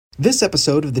This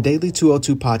episode of the Daily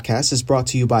 202 podcast is brought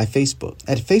to you by Facebook.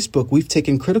 At Facebook, we've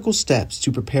taken critical steps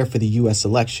to prepare for the U.S.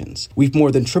 elections. We've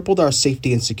more than tripled our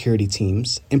safety and security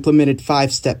teams, implemented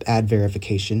 5-step ad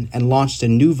verification, and launched a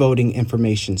new voting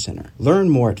information center. Learn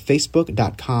more at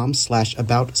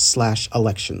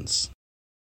facebook.com/about/elections.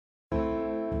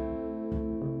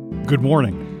 Good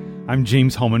morning. I'm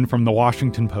James Hohmann from The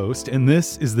Washington Post, and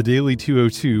this is the Daily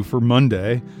 202 for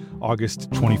Monday, August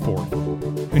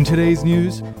 24th. In today's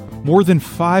news, more than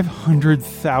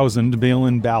 500,000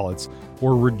 mail-in ballots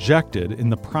were rejected in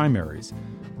the primaries.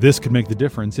 This could make the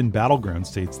difference in battleground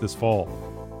states this fall.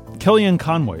 Kellyanne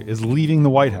Conway is leaving the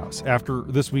White House after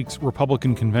this week's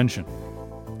Republican convention.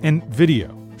 And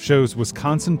video shows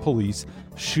Wisconsin police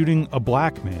shooting a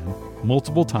black man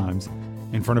multiple times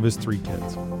in front of his 3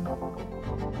 kids.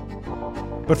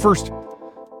 But first,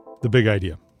 the big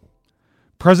idea.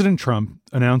 President Trump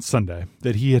announced Sunday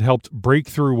that he had helped break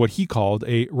through what he called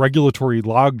a regulatory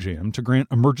logjam to grant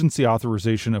emergency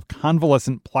authorization of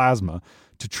convalescent plasma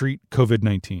to treat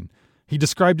COVID-19. He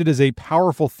described it as a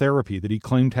powerful therapy that he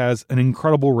claimed has an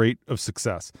incredible rate of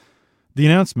success. The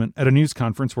announcement at a news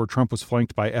conference where Trump was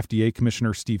flanked by FDA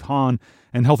Commissioner Steve Hahn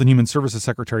and Health and Human Services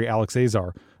Secretary Alex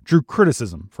Azar drew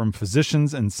criticism from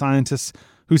physicians and scientists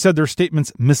who said their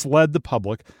statements misled the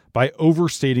public by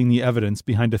overstating the evidence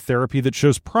behind a therapy that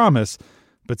shows promise,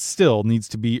 but still needs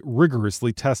to be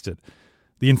rigorously tested.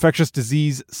 The Infectious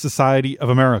Disease Society of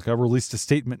America released a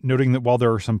statement noting that while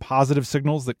there are some positive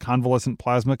signals that convalescent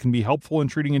plasma can be helpful in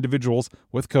treating individuals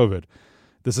with COVID,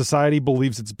 the society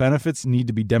believes its benefits need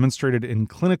to be demonstrated in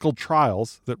clinical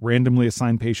trials that randomly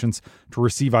assign patients to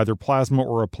receive either plasma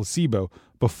or a placebo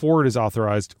before it is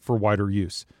authorized for wider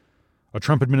use. A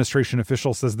Trump administration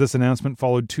official says this announcement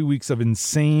followed 2 weeks of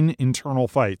insane internal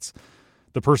fights.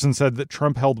 The person said that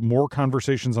Trump held more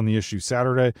conversations on the issue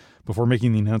Saturday before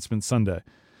making the announcement Sunday.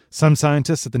 Some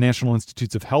scientists at the National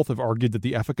Institutes of Health have argued that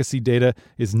the efficacy data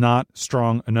is not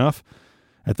strong enough.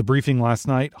 At the briefing last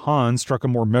night, Hahn struck a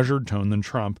more measured tone than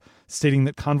Trump, stating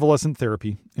that convalescent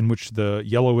therapy, in which the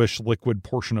yellowish liquid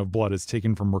portion of blood is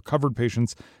taken from recovered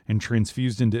patients and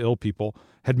transfused into ill people,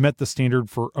 had met the standard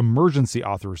for emergency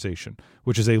authorization,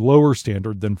 which is a lower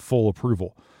standard than full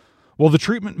approval. While the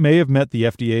treatment may have met the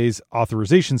FDA's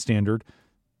authorization standard,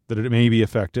 that it may be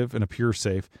effective and appear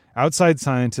safe, outside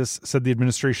scientists said the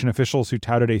administration officials who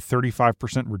touted a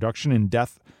 35% reduction in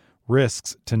death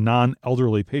risks to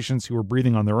non-elderly patients who were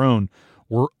breathing on their own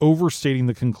were overstating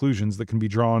the conclusions that can be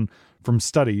drawn from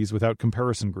studies without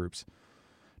comparison groups.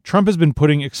 Trump has been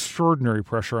putting extraordinary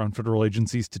pressure on federal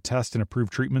agencies to test and approve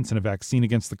treatments and a vaccine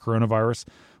against the coronavirus,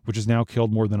 which has now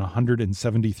killed more than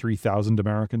 173,000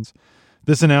 Americans.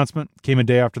 This announcement came a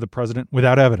day after the president,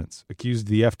 without evidence, accused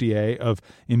the FDA of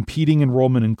impeding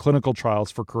enrollment in clinical trials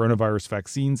for coronavirus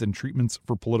vaccines and treatments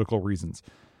for political reasons.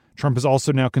 Trump is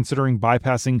also now considering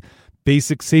bypassing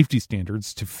basic safety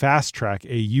standards to fast-track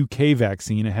a UK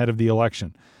vaccine ahead of the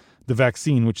election. The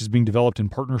vaccine, which is being developed in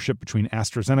partnership between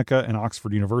AstraZeneca and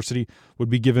Oxford University, would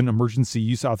be given emergency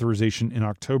use authorization in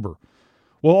October.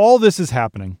 While all this is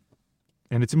happening,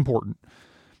 and it's important,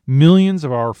 millions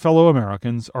of our fellow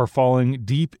Americans are falling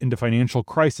deep into financial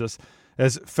crisis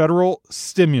as federal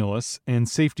stimulus and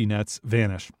safety nets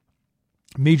vanish.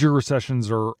 Major recessions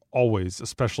are always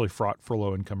especially fraught for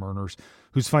low-income earners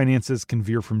whose finances can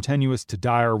veer from tenuous to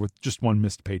dire with just one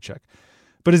missed paycheck.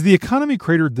 But as the economy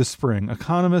cratered this spring,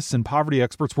 economists and poverty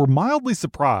experts were mildly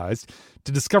surprised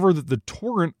to discover that the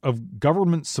torrent of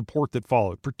government support that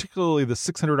followed, particularly the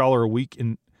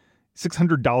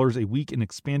 $600 a week in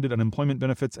expanded unemployment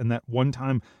benefits and that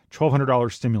one-time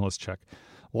 $1,200 stimulus check,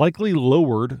 likely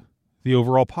lowered the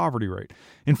overall poverty rate.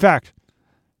 In fact,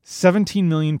 17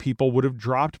 million people would have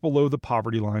dropped below the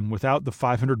poverty line without the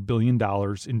 $500 billion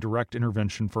in direct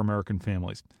intervention for American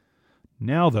families.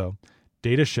 Now, though,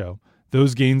 data show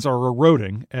those gains are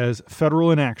eroding as federal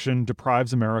inaction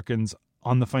deprives Americans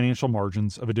on the financial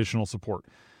margins of additional support.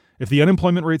 If the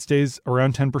unemployment rate stays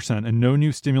around 10% and no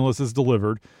new stimulus is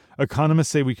delivered, economists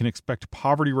say we can expect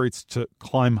poverty rates to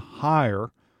climb higher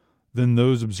than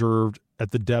those observed at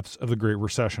the depths of the Great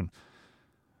Recession.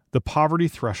 The poverty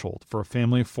threshold for a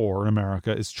family of 4 in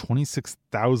America is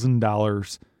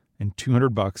 $26,000 and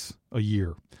 $200 a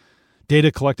year.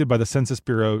 Data collected by the Census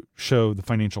Bureau show the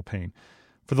financial pain.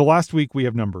 For the last week, we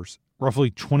have numbers.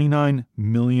 Roughly 29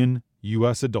 million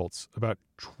U.S. adults, about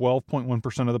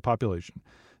 12.1% of the population,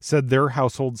 said their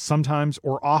households sometimes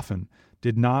or often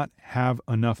did not have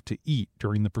enough to eat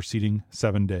during the preceding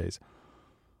 7 days.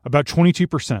 About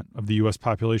 22% of the U.S.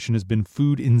 population has been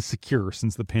food insecure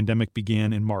since the pandemic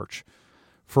began in March.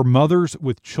 For mothers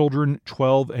with children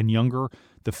 12 and younger,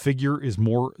 The figure is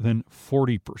more than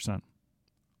 40%.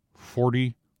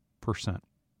 40%.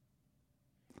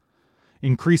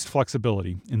 Increased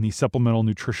flexibility in the Supplemental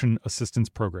Nutrition Assistance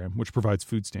Program, which provides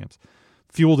food stamps,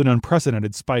 fueled an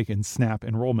unprecedented spike in SNAP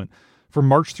enrollment. From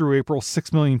March through April,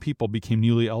 6 million people became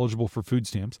newly eligible for food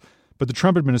stamps, but the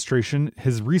Trump administration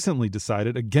has recently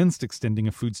decided against extending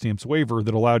a food stamps waiver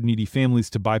that allowed needy families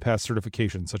to bypass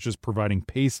certification, such as providing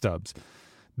pay stubs.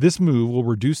 This move will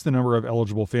reduce the number of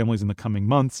eligible families in the coming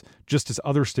months, just as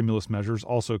other stimulus measures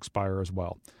also expire as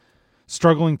well.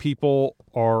 Struggling people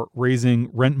are raising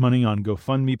rent money on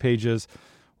GoFundMe pages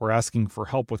or asking for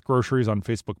help with groceries on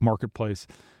Facebook Marketplace.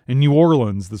 In New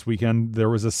Orleans this weekend, there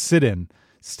was a sit-in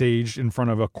staged in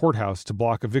front of a courthouse to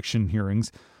block eviction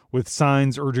hearings with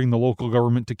signs urging the local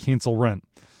government to cancel rent.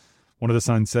 One of the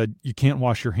signs said, "You can't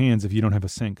wash your hands if you don't have a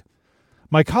sink."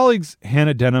 My colleagues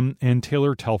Hannah Denham and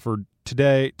Taylor Telford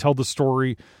today tell the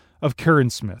story of Karen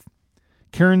Smith.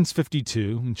 Karen's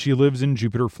 52, and she lives in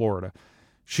Jupiter, Florida.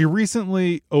 She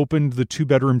recently opened the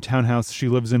 2-bedroom townhouse she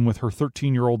lives in with her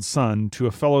 13-year-old son to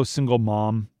a fellow single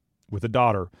mom with a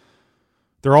daughter.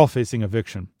 They're all facing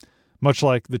eviction, much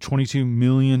like the 22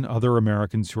 million other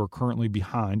Americans who are currently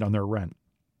behind on their rent.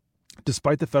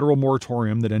 Despite the federal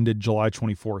moratorium that ended July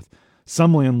 24th,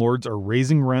 some landlords are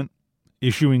raising rent,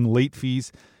 issuing late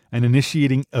fees, and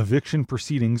initiating eviction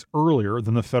proceedings earlier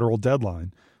than the federal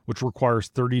deadline, which requires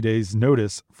 30 days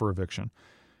notice for eviction.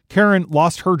 Karen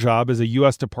lost her job as a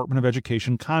U.S. Department of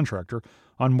Education contractor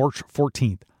on March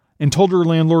 14th and told her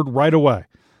landlord right away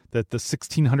that the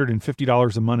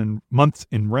 $1,650 a month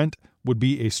in rent would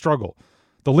be a struggle.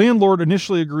 The landlord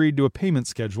initially agreed to a payment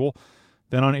schedule,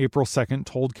 then on April 2nd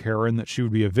told Karen that she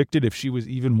would be evicted if she was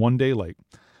even one day late.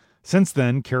 Since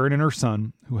then, Karen and her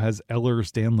son, who has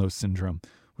Ehlers-Danlos syndrome,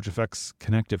 which affects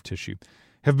connective tissue,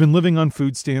 have been living on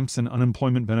food stamps and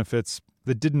unemployment benefits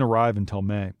that didn't arrive until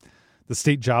May. The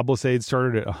state jobless aid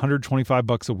started at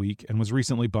 $125 a week and was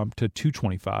recently bumped to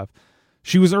 $225.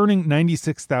 She was earning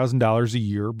 $96,000 a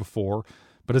year before,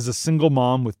 but as a single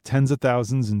mom with tens of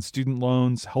thousands in student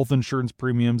loans, health insurance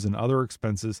premiums, and other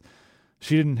expenses,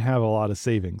 she didn't have a lot of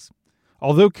savings.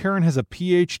 Although Karen has a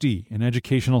PhD in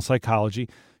educational psychology,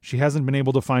 she hasn't been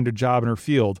able to find a job in her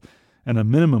field, and a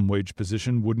minimum wage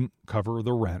position wouldn't cover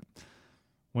the rent.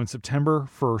 When September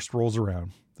 1st rolls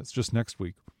around, that's just next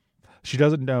week, she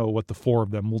doesn't know what the 4 of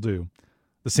them will do.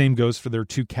 The same goes for their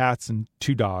 2 cats and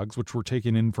 2 dogs, which were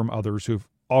taken in from others who have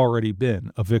already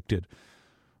been evicted.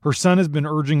 Her son has been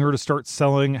urging her to start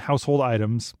selling household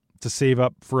items to save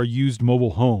up for a used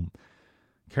mobile home.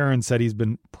 Karen said he's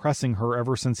been pressing her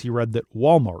ever since he read that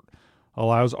Walmart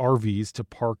allows RVs to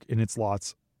park in its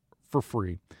lots for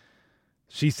free.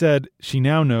 She said she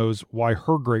now knows why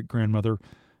her great-grandmother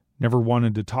never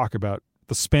wanted to talk about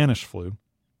the Spanish flu.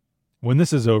 When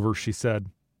this is over, she said,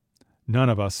 none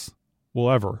of us will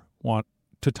ever want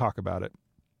to talk about it.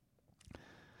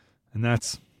 And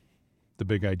that's the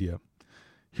big idea.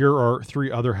 Here are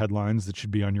 3 other headlines that should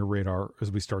be on your radar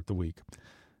as we start the week.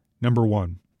 Number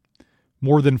 1,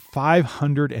 more than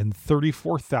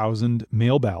 534,000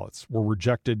 mail ballots were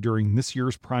rejected during this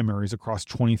year's primaries across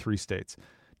 23 states.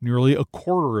 Nearly a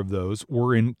quarter of those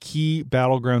were in key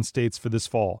battleground states for this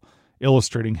fall,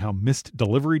 illustrating how missed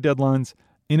delivery deadlines,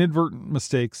 inadvertent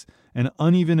mistakes, and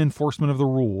uneven enforcement of the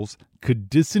rules could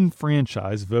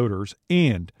disenfranchise voters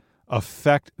and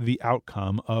affect the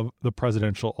outcome of the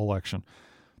presidential election.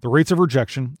 The rates of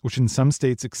rejection, which in some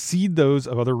states exceed those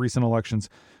of other recent elections,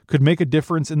 could make a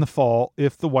difference in the fall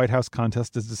if the White House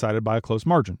contest is decided by a close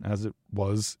margin, as it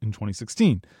was in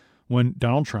 2016, when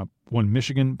Donald Trump won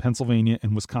Michigan, Pennsylvania,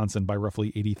 and Wisconsin by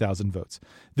roughly 80,000 votes.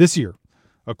 This year,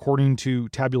 according to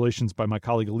tabulations by my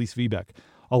colleague Elise Viebeck,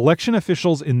 election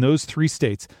officials in those 3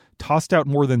 states tossed out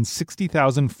more than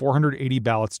 60,480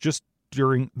 ballots just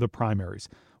during the primaries,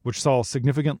 which saw a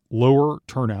significant lower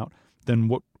turnout than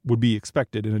what would be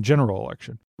expected in a general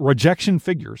election. Rejection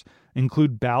figures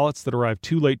include ballots that arrived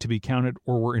too late to be counted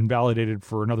or were invalidated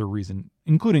for another reason,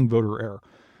 including voter error.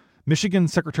 Michigan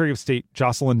Secretary of State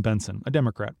Jocelyn Benson, a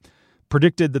Democrat,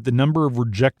 predicted that the number of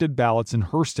rejected ballots in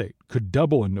her state could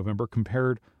double in November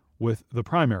compared with the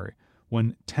primary,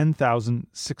 when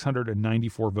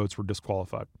 10,694 votes were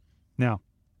disqualified. Now,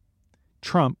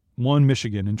 Trump won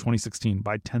Michigan in 2016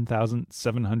 by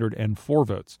 10,704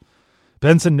 votes.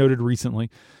 Benson noted recently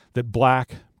that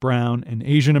Black, Brown, and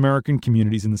Asian American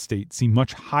communities in the state see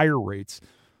much higher rates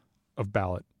of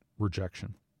ballot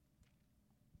rejection.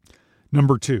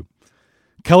 Number 2,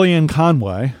 Kellyanne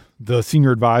Conway, the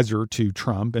senior advisor to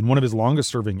Trump and one of his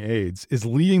longest-serving aides, is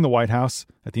leaving the White House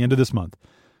at the end of this month.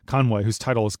 Conway, whose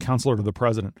title is Counselor to the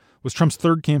President, was Trump's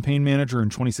third campaign manager in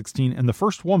 2016 and the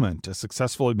first woman to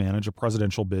successfully manage a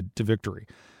presidential bid to victory.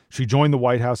 She joined the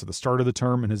White House at the start of the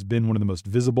term and has been one of the most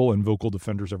visible and vocal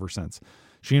defenders ever since.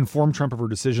 She informed Trump of her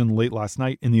decision late last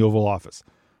night in the Oval Office.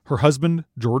 Her husband,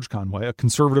 George Conway, a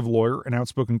conservative lawyer and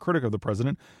outspoken critic of the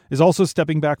president, is also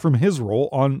stepping back from his role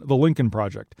on the Lincoln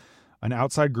Project, an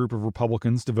outside group of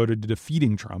Republicans devoted to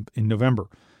defeating Trump in November.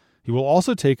 He will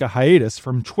also take a hiatus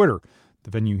from Twitter,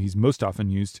 the venue he's most often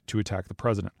used to attack the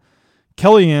president.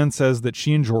 Kellyanne says that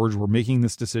she and George were making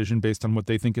this decision based on what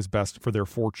they think is best for their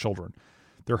 4 children.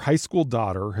 Their high school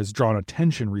daughter has drawn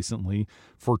attention recently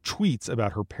for tweets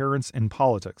about her parents and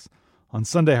politics. On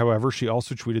Sunday, however, she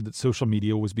also tweeted that social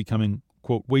media was becoming,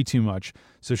 quote, way too much,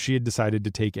 so she had decided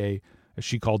to take a, as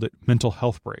she called it, mental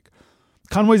health break.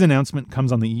 Conway's announcement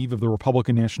comes on the eve of the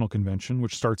Republican National Convention,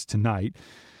 which starts tonight.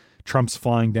 Trump's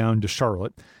flying down to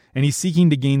Charlotte, and he's seeking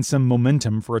to gain some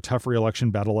momentum for a tough re-election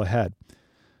battle ahead.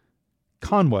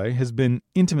 Conway has been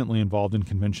intimately involved in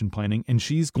convention planning, and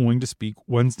she's going to speak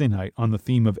Wednesday night on the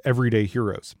theme of everyday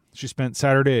heroes. She spent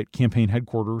Saturday at campaign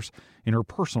headquarters in her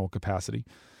personal capacity.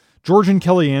 George and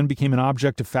Kellyanne became an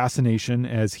object of fascination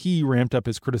as he ramped up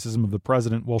his criticism of the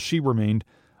president while she remained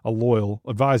a loyal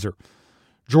advisor.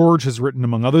 George has written,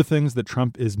 among other things, that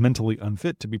Trump is mentally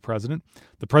unfit to be president.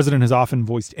 The president has often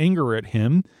voiced anger at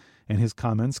him and his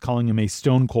comments, calling him a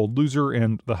stone-cold loser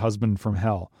and the husband from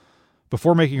hell.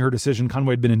 Before making her decision,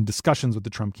 Conway had been in discussions with the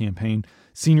Trump campaign.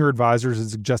 Senior advisors had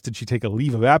suggested she take a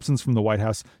leave of absence from the White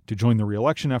House to join the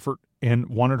re-election effort and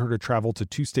wanted her to travel to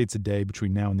 2 states a day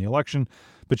between now and the election.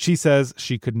 But she says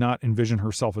she could not envision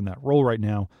herself in that role right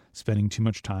now, spending too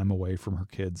much time away from her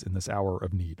kids in this hour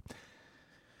of need.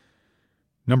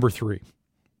 Number 3.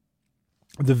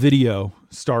 The video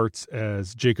starts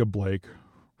as Jacob Blake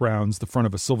rounds the front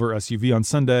of a silver SUV on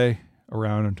Sunday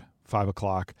around 5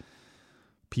 o'clock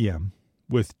p.m.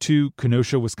 with 2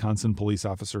 Kenosha, Wisconsin police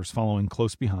officers following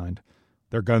close behind,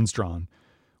 their guns drawn.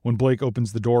 When Blake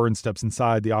opens the door and steps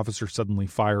inside, the officers suddenly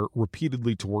fire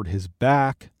repeatedly toward his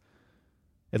back,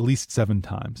 at least 7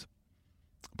 times.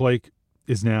 Blake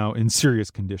is now in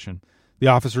serious condition. The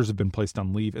officers have been placed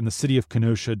on leave, and the city of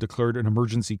Kenosha declared an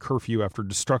emergency curfew after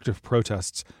destructive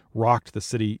protests rocked the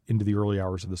city into the early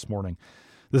hours of this morning.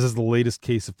 This is the latest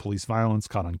case of police violence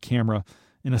caught on camera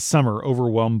in a summer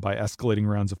overwhelmed by escalating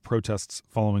rounds of protests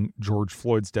following George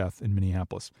Floyd's death in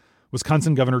Minneapolis.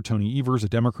 Wisconsin Governor Tony Evers, a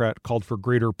Democrat, called for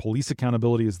greater police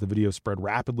accountability as the video spread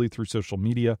rapidly through social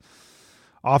media.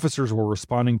 Officers were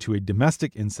responding to a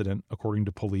domestic incident, according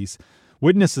to police.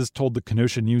 Witnesses told the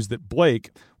Kenosha News that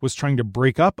Blake was trying to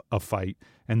break up a fight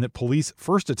and that police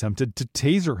first attempted to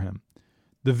taser him.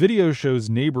 The video shows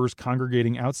neighbors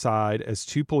congregating outside as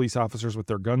 2 police officers with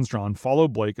their guns drawn follow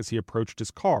Blake as he approached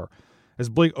his car. As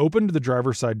Blake opened the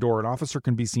driver's side door, an officer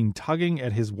can be seen tugging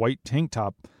at his white tank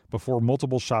top before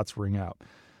multiple shots ring out.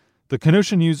 The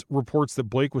Kenosha News reports that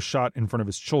Blake was shot in front of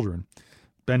his children.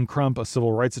 Ben Crump, a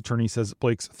civil rights attorney, says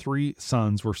Blake's 3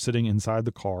 sons were sitting inside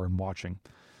the car and watching.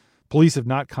 Police have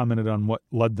not commented on what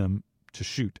led them to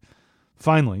shoot.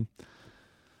 Finally,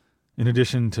 in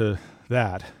addition to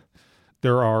that,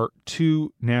 there are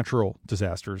 2 natural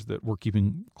disasters that we're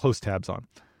keeping close tabs on.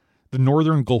 The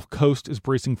northern Gulf Coast is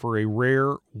bracing for a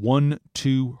rare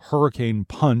 1-2 hurricane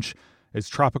punch as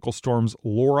tropical storms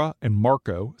Laura and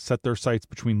Marco set their sights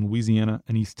between Louisiana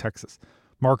and East Texas.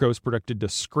 Marco is predicted to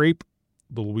scrape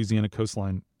the Louisiana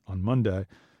coastline on Monday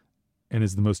and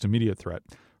is the most immediate threat.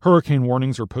 Hurricane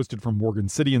warnings are posted from Morgan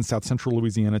City in south central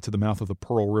Louisiana to the mouth of the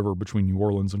Pearl River between New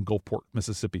Orleans and Gulfport,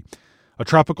 Mississippi. A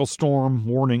tropical storm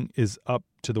warning is up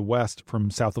to the west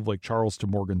from south of Lake Charles to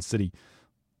Morgan City.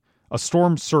 A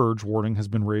storm surge warning has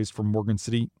been raised from Morgan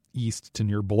City east to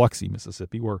near Biloxi,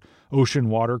 Mississippi, where ocean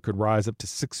water could rise up to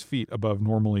 6 feet above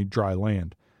normally dry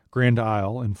land. Grand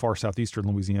Isle in far southeastern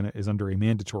Louisiana is under a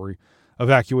mandatory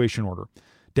evacuation order.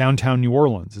 Downtown New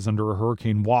Orleans is under a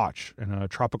hurricane watch and a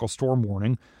tropical storm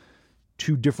warning,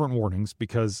 2 different warnings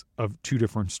because of 2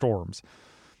 different storms.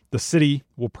 The city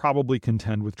will probably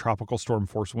contend with tropical storm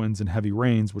force winds and heavy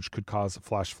rains, which could cause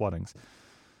flash floodings.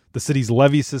 The city's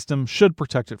levee system should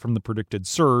protect it from the predicted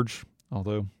surge,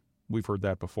 although we've heard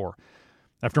that before.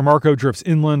 After Marco drifts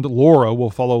inland, Laura will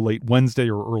follow late Wednesday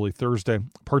or early Thursday.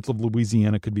 Parts of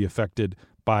Louisiana could be affected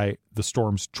by the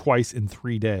storms twice in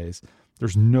 3 days.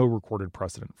 There's no recorded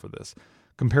precedent for this.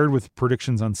 Compared with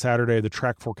predictions on Saturday, the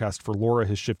track forecast for Laura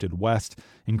has shifted west,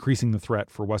 increasing the threat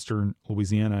for western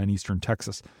Louisiana and eastern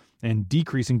Texas, and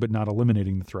decreasing but not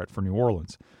eliminating the threat for New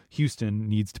Orleans. Houston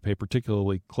needs to pay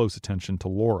particularly close attention to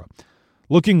Laura.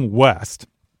 Looking west,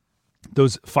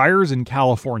 those fires in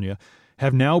California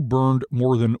have now burned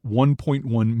more than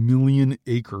 1.1 million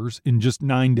acres in just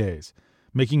 9 days,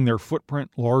 making their footprint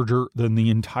larger than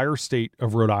the entire state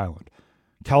of Rhode Island.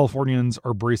 Californians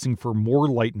are bracing for more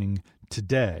lightning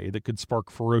today that could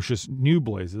spark ferocious new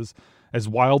blazes as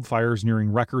wildfires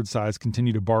nearing record size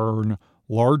continue to burn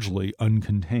largely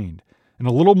uncontained. In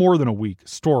a little more than a week,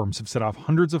 storms have set off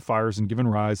hundreds of fires and given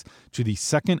rise to the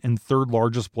second and third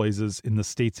largest blazes in the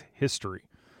state's history.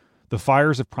 The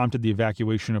fires have prompted the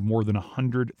evacuation of more than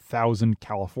 100,000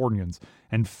 Californians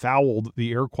and fouled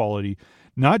the air quality,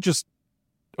 not just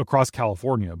across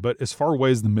California, but as far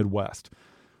away as the Midwest.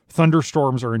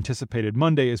 Thunderstorms are anticipated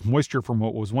Monday as moisture from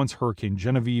what was once Hurricane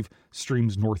Genevieve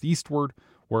streams northeastward,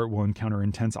 where it will encounter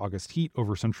intense August heat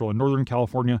over central and northern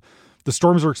California. The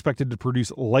storms are expected to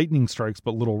produce lightning strikes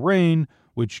but little rain,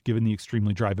 which, given the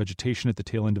extremely dry vegetation at the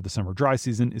tail end of the summer dry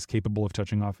season, is capable of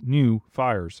touching off new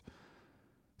fires.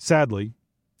 Sadly,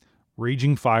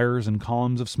 raging fires and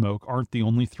columns of smoke aren't the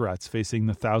only threats facing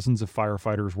the thousands of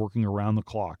firefighters working around the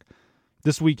clock.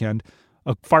 This weekend,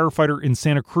 a firefighter in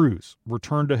Santa Cruz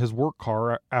returned to his work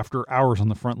car after hours on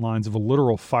the front lines of a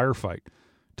literal firefight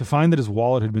to find that his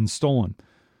wallet had been stolen.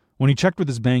 When he checked with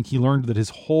his bank, he learned that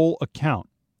his whole account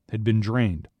had been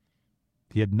drained.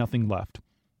 He had nothing left.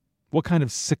 What kind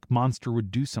of sick monster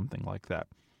would do something like that?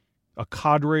 A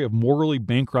cadre of morally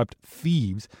bankrupt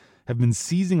thieves have been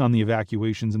seizing on the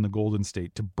evacuations in the Golden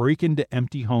State to break into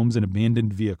empty homes and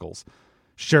abandoned vehicles.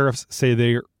 Sheriffs say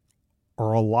there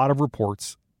are a lot of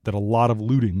reports that a lot of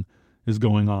looting is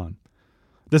going on.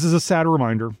 This is a sad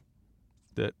reminder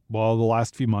that while the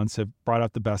last few months have brought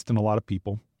out the best in a lot of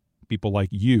people like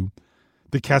you,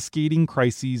 the cascading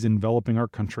crises enveloping our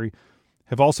country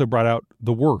have also brought out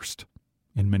the worst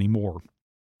in many more.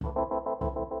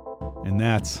 And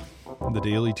that's the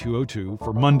Daily 202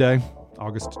 for Monday,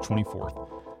 August 24th.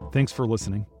 Thanks for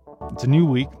listening. It's a new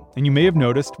week, and you may have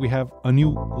noticed we have a new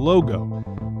logo.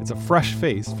 It's a fresh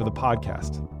face for the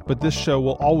podcast, but this show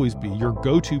will always be your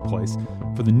go-to place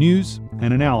for the news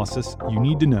and analysis you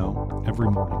need to know every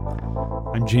morning.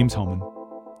 I'm James Hellman.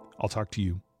 I'll talk to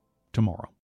you tomorrow.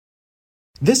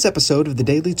 This episode of the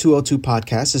Daily 202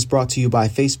 podcast is brought to you by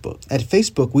Facebook. At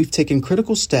Facebook, we've taken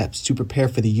critical steps to prepare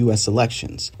for the U.S.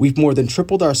 elections. We've more than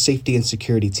tripled our safety and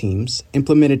security teams,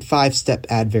 implemented 5-step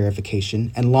ad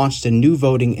verification, and launched a new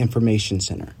voting information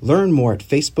center. Learn more at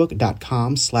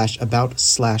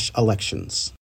facebook.com/about/elections.